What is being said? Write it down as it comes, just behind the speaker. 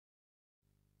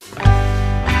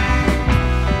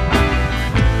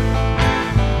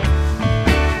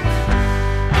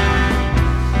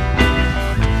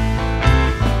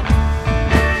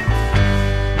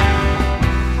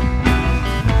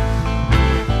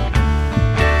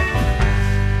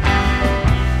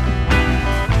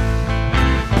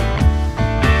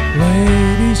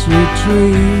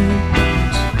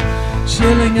retreat,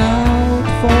 chilling out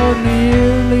for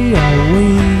nearly a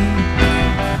week.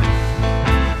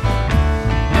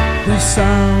 The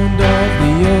sound of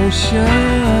the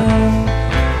ocean,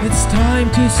 it's time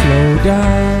to slow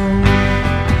down.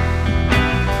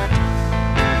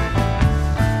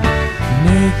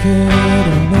 Naked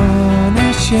and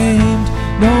unashamed,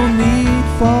 no need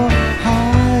for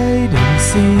hide and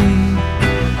seek.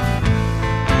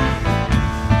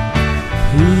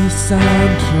 Peace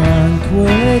and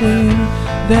tranquility,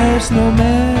 there's no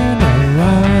man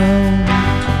around.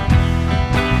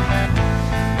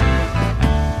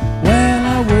 Well,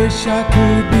 I wish I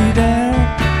could be there,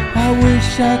 I wish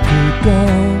I could go.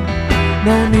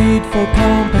 No need for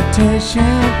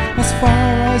competition as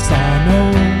far as I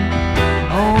know.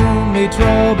 Only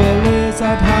trouble is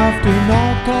I'd have to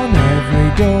knock on every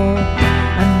door,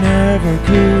 and never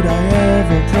could I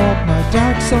ever drop my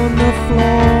ducks on the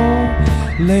floor.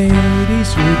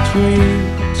 Ladies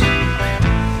retreat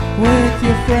with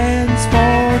your friends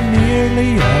for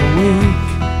nearly a week,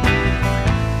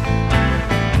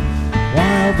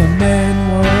 while the men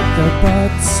work their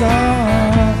butts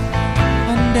off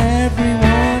and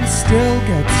everyone still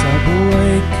gets a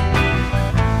break.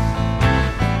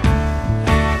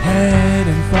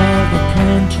 Heading for the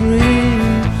country,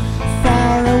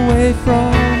 far away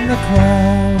from the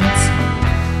crowds.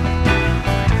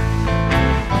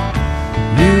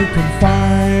 You can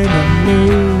find and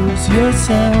lose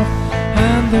yourself,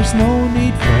 and there's no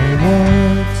need for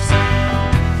words.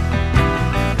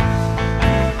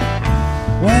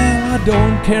 Well, I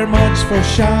don't care much for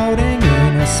shouting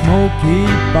in a smoky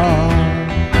bar,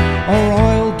 or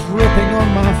oil dripping on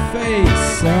my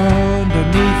face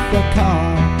underneath the car.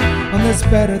 And there's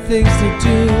better things to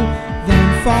do than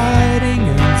fighting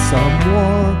in some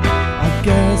war. I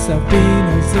guess I've been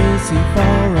a sissy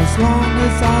for as long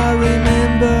as I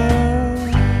remember.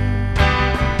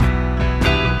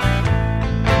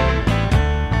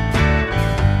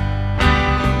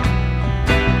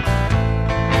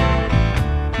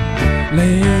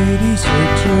 Ladies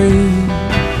retreat,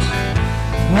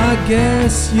 I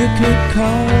guess you could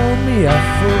call me a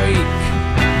freak.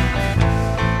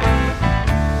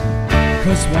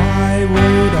 'Cause why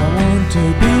would I want to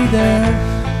be there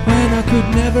when I could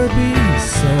never be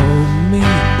so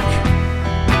meek?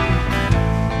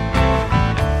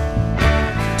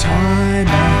 Tie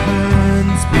my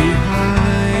hands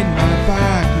behind my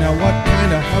back, now what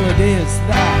kind of holiday is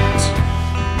that?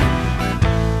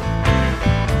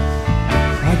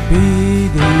 I'd be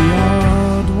the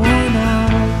odd one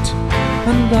out,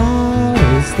 and that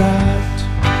is that.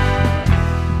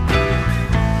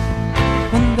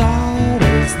 And that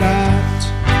is that.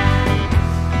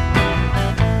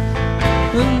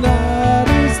 And